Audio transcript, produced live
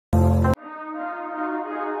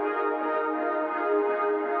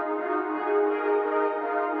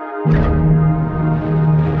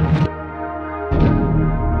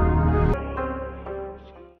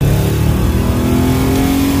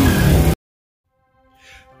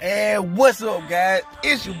And what's up, guys?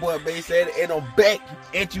 It's your boy Bass Addict, and I'm back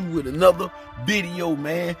at you with another video,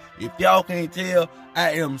 man. If y'all can't tell,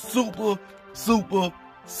 I am super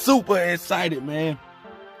excited, man.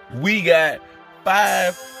 We got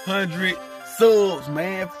 500 subs,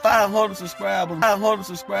 man. 500 subscribers. 500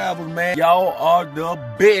 subscribers, man. Y'all are the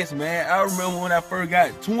best, man. I remember when I first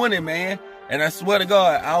got 20, man. And I swear to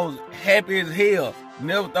God, I was happy as hell.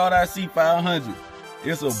 Never thought I'd see 500.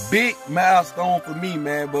 It's a big milestone for me,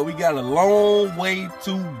 man, but we got a long way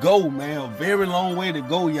to go, man. A very long way to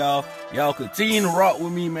go, y'all. Y'all continue to rock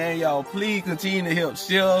with me, man. Y'all please continue to help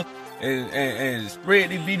share and spread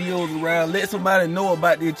these videos around. Let somebody know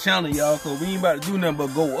about this channel, y'all, because we ain't about to do nothing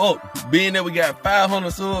but go up. Being that we got 500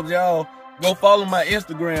 subs, y'all, go follow my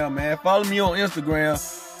Instagram, man. Follow me on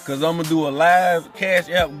Instagram. Cause I'm gonna do a live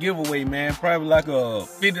Cashapp giveaway, man. Probably like a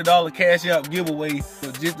 $50 Cashapp giveaway,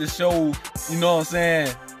 just to show, you know what I'm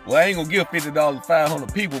saying? Well, I ain't gonna give $50 to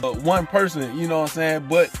 500 people, but one person, you know what I'm saying?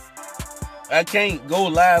 But I can't go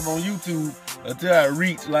live on YouTube until I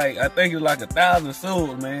reach, like, I think it's like 1,000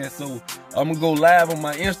 subs, man. So I'm gonna go live on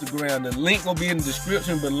my Instagram. The link will be in the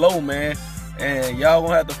description below, man. And y'all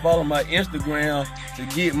gonna have to follow my Instagram to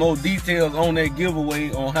get more details on that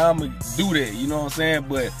giveaway, on how I'm gonna do that, you know what I'm saying?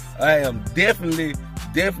 But I am definitely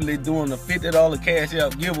doing a $50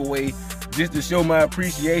 Cashapp giveaway just to show my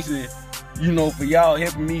appreciation, you know, for y'all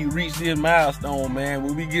helping me reach this milestone, man.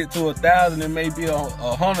 When we get to 1,000, it may be a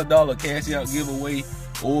 $100 Cashapp giveaway,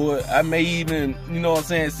 or I may even, you know what I'm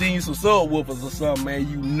saying, send you some Subwoofers or something, man.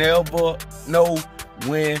 You never know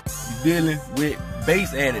when you're dealing with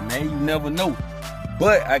Bass Addict, man. You never know.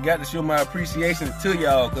 But I got to show my appreciation to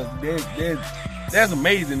y'all, because that's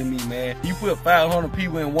amazing to me, man. You put 500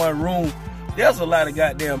 people in one room, that's a lot of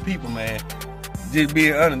goddamn people, man. Just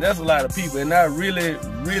being honest, that's a lot of people, and I really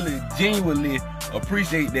genuinely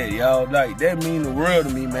appreciate that, y'all. Like, that means the world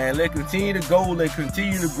to me, man. Let's continue to go, let's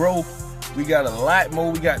continue to grow. We got a lot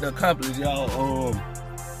more we got to accomplish, y'all.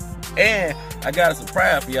 And I got a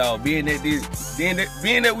surprise for y'all. Being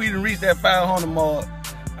that we done reached that 500 mark,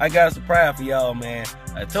 I got a surprise for y'all, man.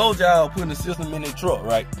 I told y'all putting the system in the truck,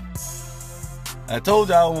 right? I told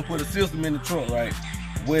y'all I'm gonna put a system in the truck, right?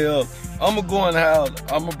 Well, I'm gonna go in the house.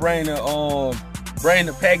 I'm gonna bring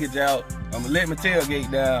the package out. I'm gonna let my tailgate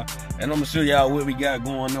down, and I'm gonna show y'all what we got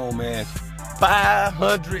going on, man.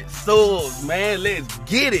 500 subs, man. Let's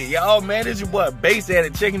get it, y'all, man. This your boy Bass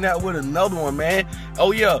Addict checking out with another one, man.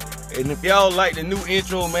 Oh yeah, and if y'all like the new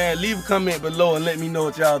intro, man, leave a comment below and let me know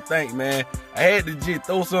what y'all think, man. I had to just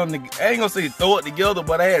throw something, I ain't gonna say throw it together,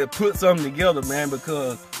 but I had to put something together, man,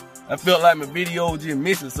 because I felt like my video was just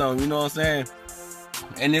missing something, you know what I'm saying?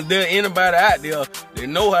 And if there's anybody out there that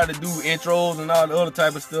know how to do intros and all the other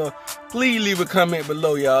type of stuff, please leave a comment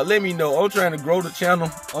below, y'all. Let me know. I'm trying to grow the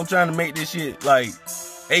channel. I'm trying to make this shit like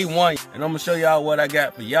A1. And I'm gonna show y'all what I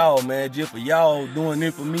got for y'all, man. Just for y'all doing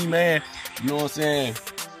it for me, man. You know what I'm saying?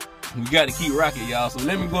 We got to keep rocking, y'all. So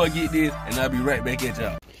let me go and get this, and I'll be right back at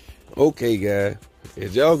y'all. Okay, guys.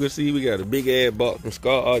 As y'all can see, we got a big ass box from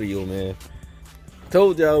Skar Audio, man.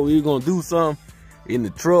 Told y'all we were gonna do something in the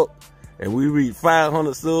truck. And we reached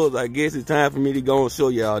 500 subs. I guess it's time for me to go and show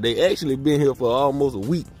y'all. They actually been here for almost a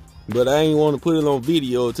week, but I ain't want to put it on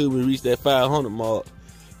video until we reach that 500 mark.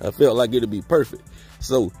 I felt like it'd be perfect.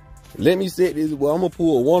 So let me set this. Well, I'm gonna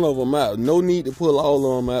pull one of them out. No need to pull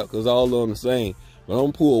all of them out, because all of them the same. But I'm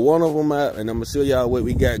gonna pull one of them out, and I'm gonna show y'all what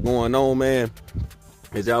we got going on, man.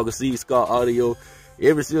 As y'all can see, Skar Audio.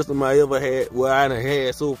 Every system I ever had, well, I done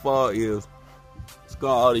had so far, is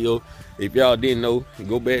Skar Audio. If y'all didn't know,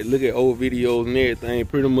 go back, look at old videos and everything.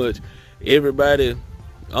 Pretty much everybody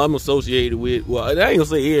I'm associated with, well, I ain't gonna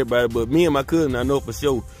say everybody, but me and my cousin, I know for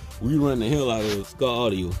sure, we run the hell out of Skar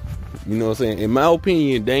Audio. You know what I'm saying? In my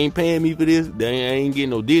opinion, they ain't paying me for this. They ain't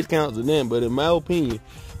getting no discounts or nothing, but in my opinion,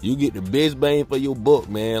 you get the best bang for your buck,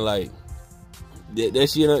 man. Like, that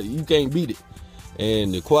shit, you can't beat it.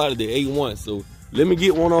 And the quality A1. So let me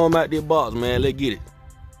get one of them out this box, man. Let's get it.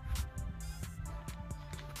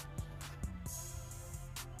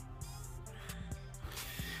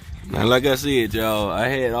 Now, like I said, y'all, I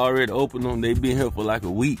had already opened them. They been here for like a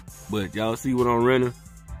week, but y'all see what I'm running?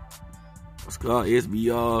 Skar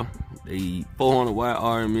SBR, they 400 watt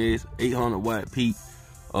RMS, 800 watt peak.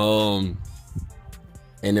 And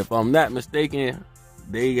if I'm not mistaken,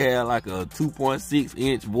 they have like a 2.6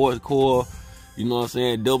 inch voice coil. You know what I'm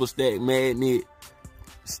saying? Double stack magnet,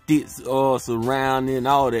 sticks surrounding,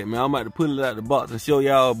 all that, man. I'm about to put it out the box and show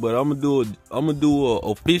y'all, but I'm gonna do a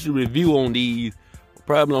official review on these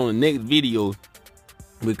probably on the next video,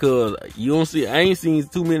 because you don't see, I ain't seen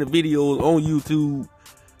too many videos on YouTube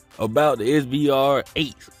about the SBR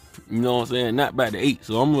 8s. You know what I'm saying? Not by the 8.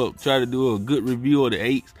 So I'm gonna try to do a good review of the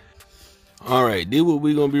 8s. All right, this what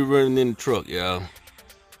we gonna be running in the truck, y'all.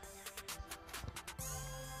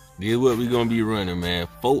 This what we gonna be running, man.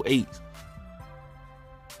 4 8s.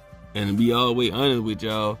 And to be all the way honest with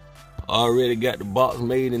y'all, I already got the box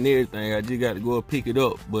made and everything. I just got to go and pick it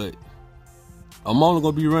up. But I'm only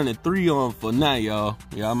gonna be running 3 on for now, y'all.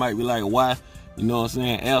 Y'all might be like, why? You know what I'm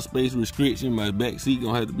saying? Airspace restriction. My back seat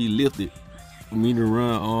gonna have to be lifted for me to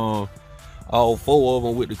run all 4 of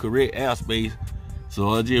them with the correct airspace. So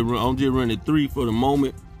I'm just running 3 for the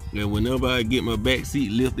moment. And whenever I get my back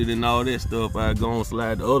seat lifted and all that stuff, I go and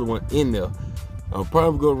slide the other one in there. I'm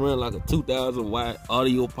probably gonna run like a 2,000 watt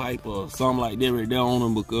audio pipe or something like that right there on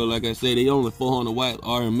them, because like I said, they only 400 watts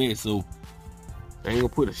RMS, so I ain't gonna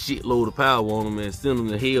put a shitload of power on them and send them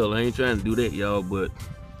to hell. I ain't trying to do that, y'all. But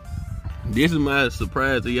this is my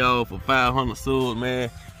surprise to y'all for 500 subs, man.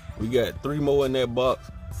 We got 3 more in that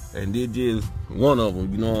box, and this just one of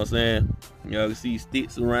them. You know what I'm saying? Y'all can see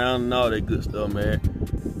sticks around and all that good stuff, man.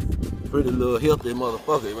 Pretty little healthy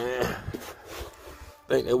motherfucker, man.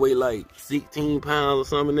 I think they weigh like 16 pounds or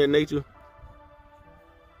something in that nature.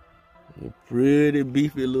 Pretty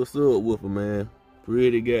beefy little subwoofer, man.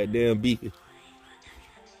 Pretty goddamn beefy.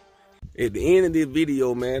 At the end of this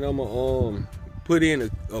video, man, I'm gonna put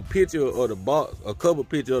in a picture of the box, a cover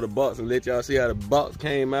picture of the box, and let y'all see how the box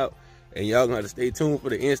came out. And y'all gonna have to stay tuned for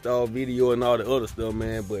the install video and all the other stuff,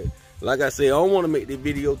 man. But like I said, I don't want to make this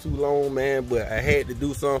video too long, man, but I had to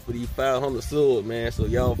do something for these 500 subs, man. So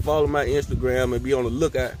y'all follow my Instagram and be on the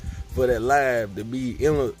lookout for that live to be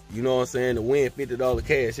in a, you know what I'm saying, to win $50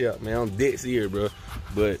 Cashapp, man. I'm dead serious, bro.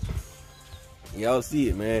 But y'all see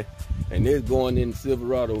it, man. And this going in the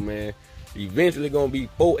Silverado, man. Eventually gonna be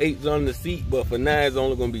 4 8s on the seat, but for now it's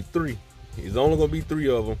only gonna be 3. It's only gonna be 3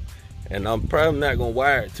 of them. And I'm probably not gonna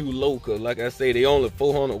wire it too low, cause like I say, they only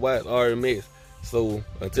 400 watts RMS. So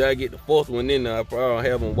until I get the 4th one in there, I probably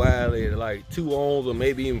have them wired at like 2 ohms or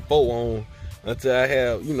maybe even 4 ohms until I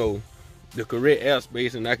have, you know, the correct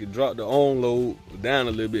airspace and I can drop the on load down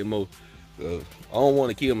a little bit more. I don't want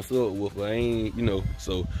to kill my subwoofer. I ain't, you know,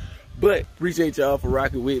 so. But appreciate y'all for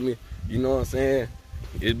rocking with me. You know what I'm saying?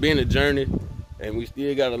 It's been a journey and we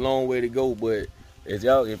still got a long way to go. But if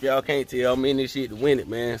y'all can't tell, I'm in this shit to win it,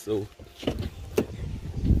 man. So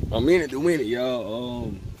I'm in it to win it,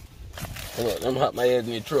 y'all. Hold on, I'm gonna hop my ass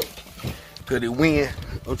in the truck. Cause the wind,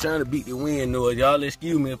 I'm trying to beat the wind noise. Y'all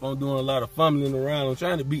excuse me if I'm doing a lot of fumbling around. I'm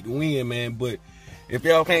trying to beat the wind, man. But if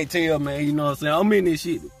y'all can't tell, man, you know what I'm saying? I'm in this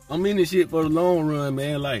shit. I'm in this shit for the long run,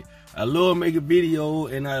 man. Like, I love making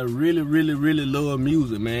videos and I really, really, really love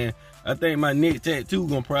music, man. I think my next tattoo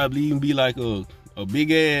gonna probably even be like a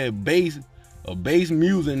big ass bass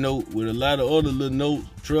music note with a lot of other little notes,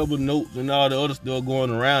 treble notes and all the other stuff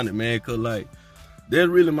going around it, man. Cause like, that's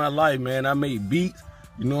really my life, man. I make beats,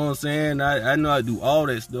 you know what I'm saying? I know I do all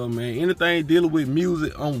that stuff, man. Anything dealing with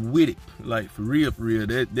music, I'm with it. Like, for real, for real.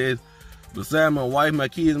 That's beside my wife, my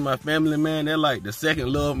kids, and my family, man, they're like the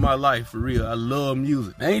second love of my life, for real. I love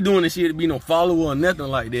music. I ain't doing this shit to be no follower or nothing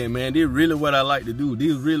like that, man. This is really what I like to do.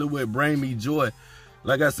 This is really what brings me joy.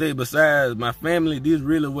 Like I said, besides my family, this is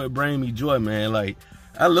really what brings me joy, man. Like,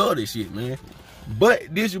 I love this shit, man.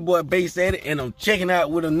 But this your boy Bass at it, and I'm checking out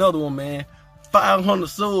with another one, man. 500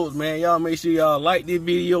 subs, man. Y'all make sure y'all like this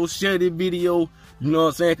video, share this video. You know what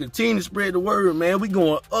I'm saying? Continue to spread the word, man. We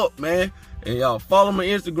going up, man. And y'all follow my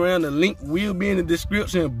Instagram. The link will be in the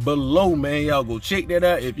description below, man. Y'all go check that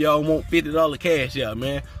out if y'all want $50 Cashapp,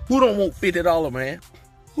 man. Who don't want $50, man?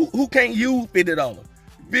 Who can't use $50?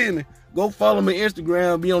 Feel me? Go follow my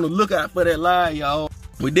Instagram. Be on the lookout for that live, y'all.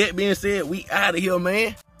 With that being said, we out of here,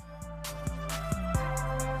 man.